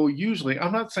 They will usually,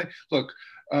 I'm not saying, look,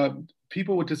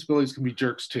 people with disabilities can be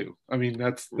jerks too. I mean,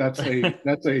 that's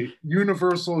a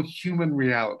universal human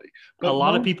reality. A But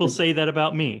lot of people say that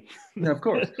about me. yeah, of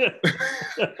course.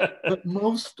 But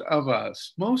most of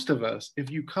us, if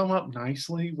you come up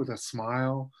nicely with a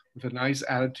smile, with a nice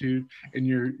attitude, and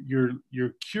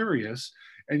you're curious,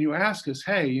 and you ask us,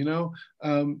 hey,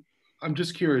 I'm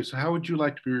just curious, how would you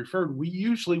like to be referred? We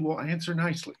usually will answer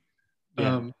nicely,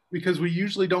 Yeah. because we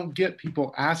usually don't get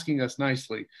people asking us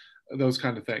nicely those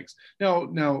kind of things.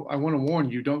 Now, I want to warn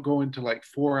you: don't go into like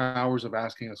 4 hours of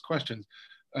asking us questions.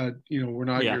 We're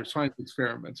not Yeah. your science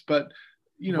experiments, but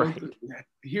Right.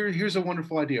 here's a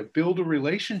wonderful idea: build a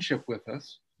relationship with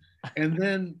us, and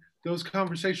then those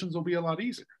conversations will be a lot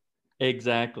easier.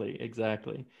 Exactly.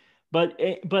 But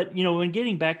when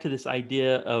getting back to this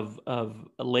idea of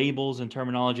labels and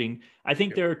terminology, I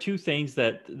think Yeah, there are two things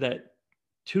that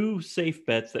two safe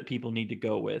bets that people need to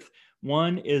go with.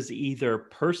 One is either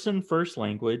person first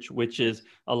language, which yeah, is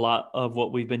a lot of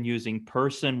what we've been using,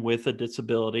 person with a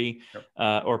disability,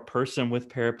 yeah. or person with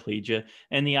paraplegia.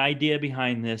 And the idea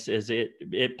behind this is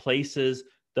it places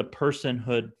the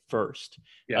personhood first,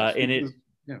 Yes, and it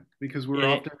because and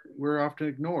it we're often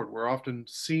ignored. We're often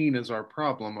seen as our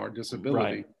problem, our right.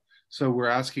 disability. So we're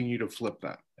asking you to flip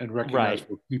that and recognize Right.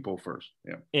 we're people first.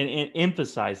 Yeah, And it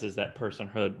emphasizes that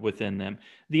personhood within them.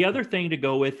 The other thing to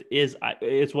go with is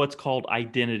what's called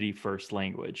identity first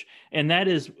language, and that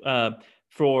is,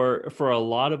 for a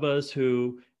lot of us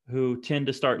who tend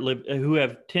to who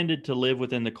have tended to live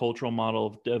within the cultural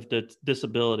model of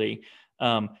disability.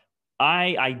 Um,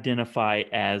 I identify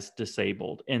as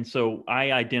disabled, and so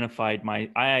I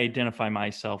identify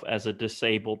myself as a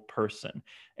disabled person,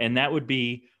 and that would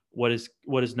be what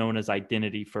is known as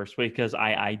identity first, because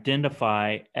I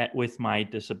identify with my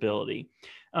disability.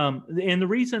 And the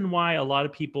reason why a lot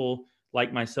of people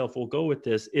like myself will go with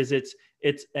this is it's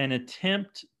an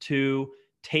attempt to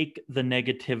take the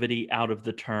negativity out of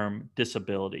the term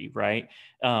disability, right?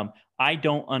 I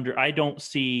don't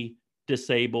see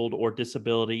disabled or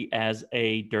disability as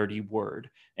a dirty word,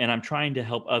 and I'm trying to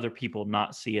help other people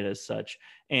not see it as such.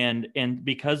 And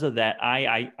because of that,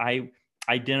 I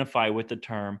identify with the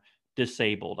term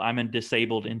disabled. I'm a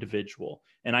disabled individual,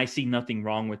 and I see nothing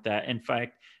wrong with that. In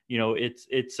fact,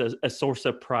 it's a source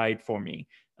of pride for me,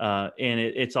 and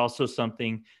it's also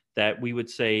something that we would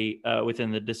say,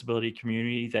 within the disability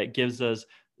community, that gives us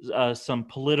some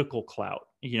political clout.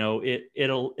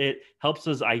 It helps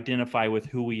us identify with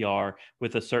who we are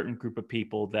with a certain group of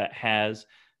people that has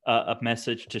a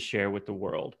message to share with the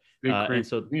world. it And creates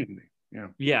so, community. Yeah,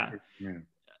 yeah, yeah,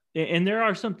 and there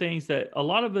are some things that a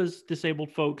lot of us disabled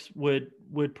folks would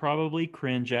probably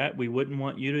cringe at. We wouldn't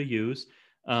want you to use.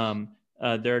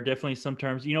 There are definitely some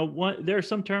terms. There are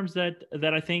some terms that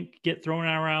I think get thrown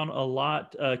around a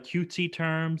lot. Cutesy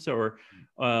terms or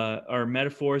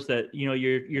metaphors that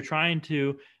you're trying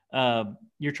to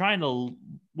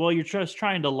you're just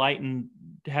trying to lighten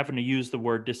having to use the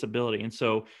word disability. And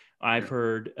so I've yeah,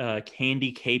 heard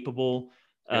candy capable.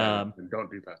 yeah. Um,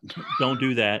 Don't do that. don't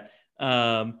do that.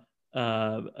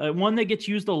 One that gets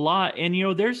used a lot, and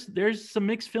there's some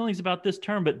mixed feelings about this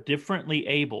term, but differently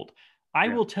abled. I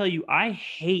Yeah, will tell you, I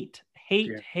hate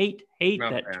hate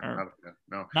Not a that fan. term. Not a fan.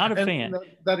 No. Not a And fan.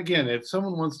 that again, if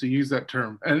someone wants to use that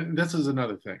term, and this is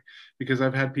another thing, because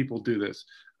I've had people do this.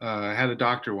 I had a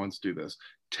doctor once do this.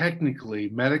 Technically,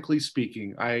 medically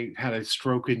speaking, I had a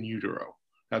stroke in utero.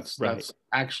 Right. That's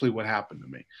actually what happened to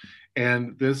me.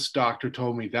 And this doctor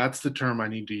told me that's the term I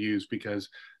need to use because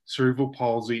cerebral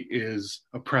palsy is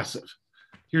oppressive.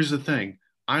 Here's the thing.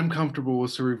 I'm comfortable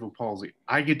with cerebral palsy.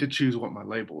 I get to choose what my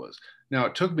label is. Now,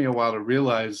 it took me a while to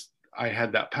realize I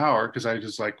had that power because I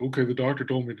just like, okay, the doctor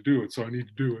told me to do it, so I need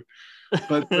to do it.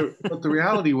 But the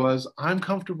reality was, I'm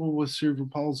comfortable with cerebral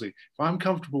palsy. If I'm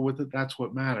comfortable with it, that's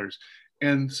what matters.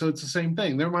 And so it's the same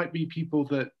thing. There might be people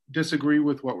that disagree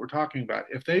with what we're talking about.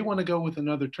 If they want to go with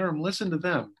another term, listen to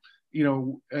them.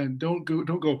 And don't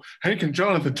go, Hank and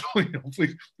Jonathan,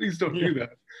 please don't Yeah. do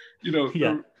that. You know,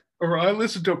 Yeah. or I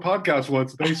listened to a podcast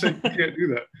once. They said you can't do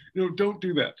that. Don't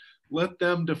do that. Let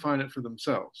them define it for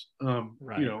themselves.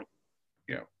 Right. Yeah.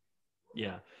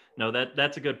 Yeah. No,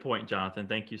 that's a good point, Jonathan.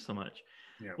 Thank you so much.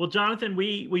 Yeah. Well, Jonathan,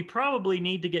 we probably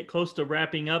need to get close to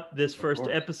wrapping up this first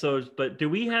episode, but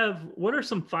what are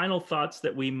some final thoughts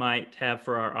that we might have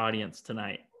for our audience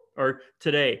tonight or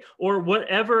today or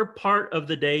whatever part of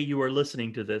the day you are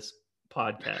listening to this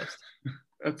podcast?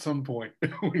 At some point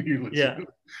when you listen. Yeah.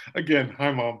 Again,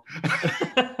 hi, Mom.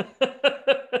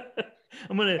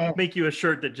 I'm going to make you a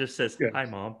shirt that just says, yeah, hi,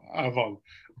 Mom. Hi, Mom.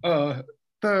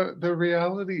 The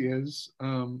reality is,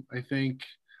 I think,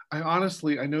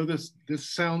 I know this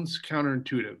sounds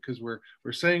counterintuitive because we're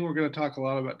saying we're going to talk a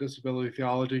lot about disability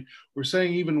theology. We're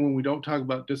saying even when we don't talk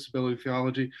about disability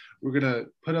theology, we're going to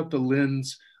put up the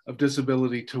lens of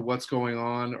disability to what's going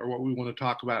on or what we want to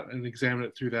talk about and examine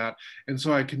it through that. And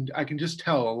so I can just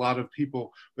tell a lot of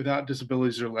people without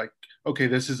disabilities are like, okay,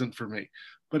 this isn't for me,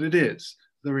 but it is.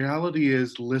 The reality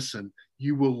is, listen,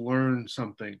 you will learn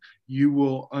something. You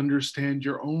will understand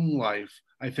your own life,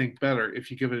 I think, better if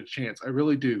you give it a chance. I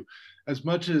really do. As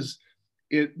much as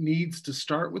it needs to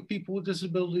start with people with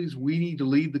disabilities, we need to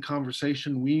lead the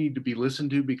conversation. We need to be listened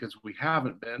to because we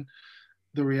haven't been.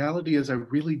 The reality is, I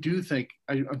really do think,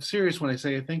 I'm serious when I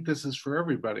say I think this is for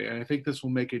everybody, and I think this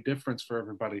will make a difference for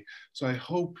everybody. So I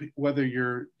hope whether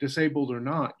you're disabled or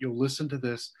not, you'll listen to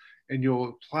this and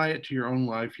you'll apply it to your own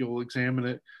life. You'll examine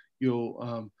it.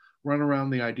 You'll run around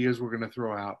the ideas we're going to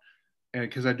throw out. And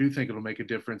because I do think it'll make a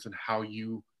difference in how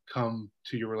you come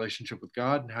to your relationship with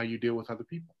God and how you deal with other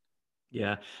people.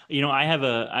 Yeah. I have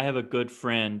a good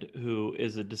friend who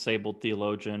is a disabled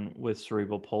theologian with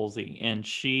cerebral palsy, and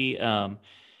she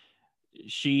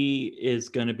is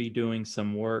going to be doing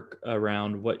some work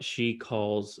around what she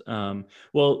calls,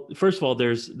 well, first of all,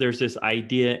 there's this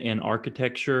idea in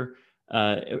architecture,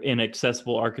 in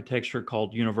accessible architecture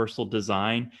called universal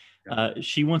design.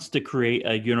 She wants to create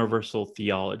a universal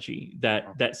theology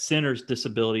that centers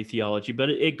disability theology, but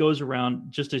it goes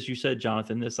around, just as you said,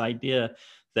 Jonathan, this idea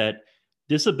that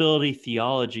disability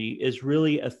theology is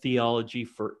really a theology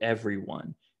for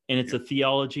everyone. And it's a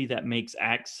theology that makes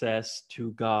access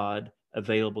to God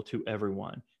available to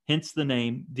everyone. Hence the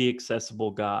name, the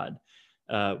accessible God.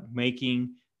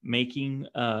 Making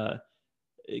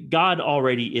God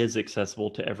already is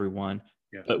accessible to everyone,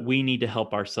 but we need to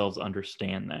help ourselves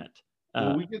understand that.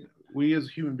 Well, we as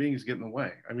human beings get in the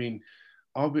way. I mean,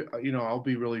 I'll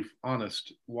be really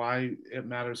honest. Why it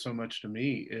matters so much to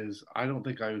me is I don't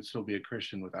think I would still be a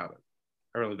Christian without it.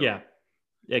 I really don't. Yeah,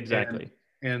 exactly.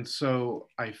 And so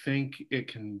I think it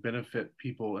can benefit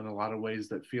people in a lot of ways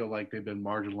that feel like they've been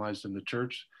marginalized in the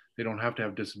church. They don't have to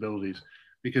have disabilities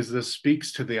because this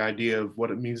speaks to the idea of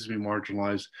what it means to be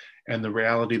marginalized and the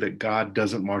reality that God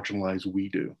doesn't marginalize, we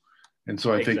do. And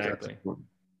so I think that's important.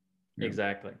 Yeah.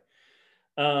 Exactly.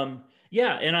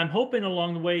 Yeah, and I'm hoping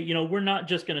along the way, we're not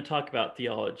just going to talk about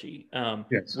theology.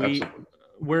 Yes, absolutely.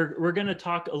 We're going to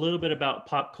talk a little bit about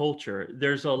pop culture.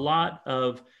 There's a lot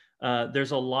of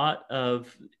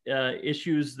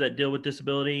issues that deal with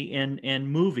disability in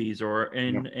movies or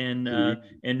in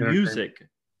music,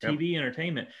 TV,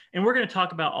 entertainment, and we're going to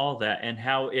talk about all that and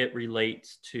how it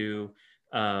relates to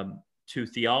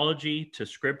theology, to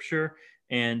Scripture,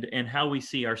 and how we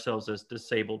see ourselves as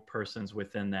disabled persons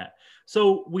within that.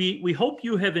 So we hope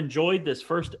you have enjoyed this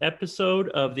first episode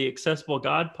of the Accessible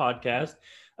God podcast.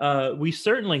 We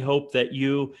certainly hope that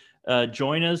you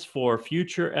join us for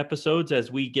future episodes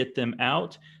as we get them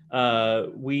out.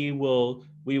 We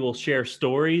will share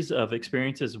stories of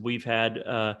experiences we've had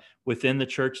within the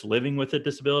church living with a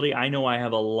disability. I know I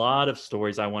have a lot of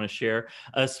stories I want to share,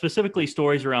 specifically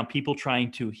stories around people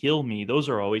trying to heal me. Those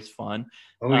are always fun.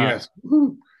 Oh, yes.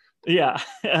 Yeah.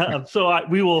 So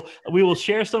we will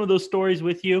share some of those stories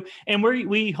with you, and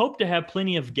we hope to have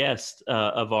plenty of guests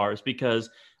of ours because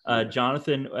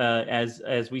Jonathan,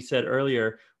 as we said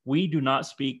earlier, we do not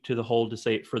speak to the whole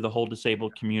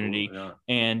disabled community. Yeah.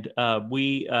 And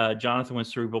Jonathan with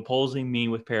cerebral palsy, me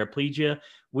with paraplegia.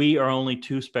 We are only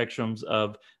two spectrums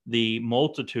of the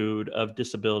multitude of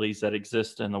disabilities that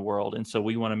exist in the world. And so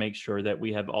we want to make sure that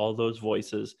we have all those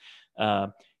voices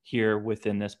here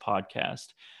within this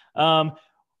podcast.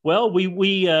 Well,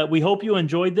 we hope you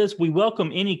enjoyed this. We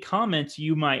welcome any comments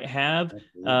you might have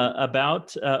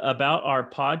about our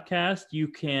podcast. You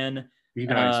can be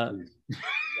nice, please.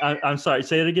 I'm sorry.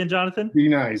 Say it again, Jonathan. Be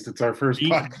nice. It's our first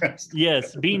podcast.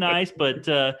 Yes, be nice, but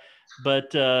yeah,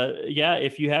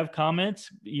 if you have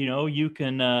comments, you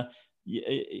can.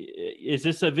 Is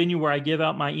this a venue where I give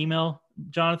out my email,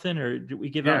 Jonathan, or do we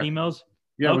give out emails?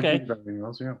 Yeah. Okay. We give out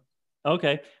emails. Yeah.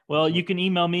 Okay. Well, you can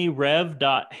email me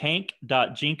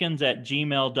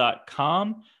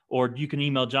rev.hank.jenkins@gmail.com, or you can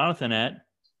email Jonathan at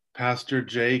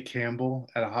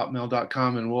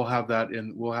pastorjcampbell@hotmail.com, and we'll have that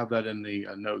in the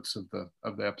notes of the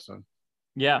episode.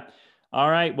 Yeah.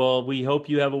 All right. Well, we hope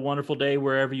you have a wonderful day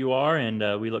wherever you are,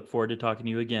 and we look forward to talking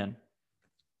to you again.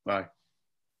 Bye.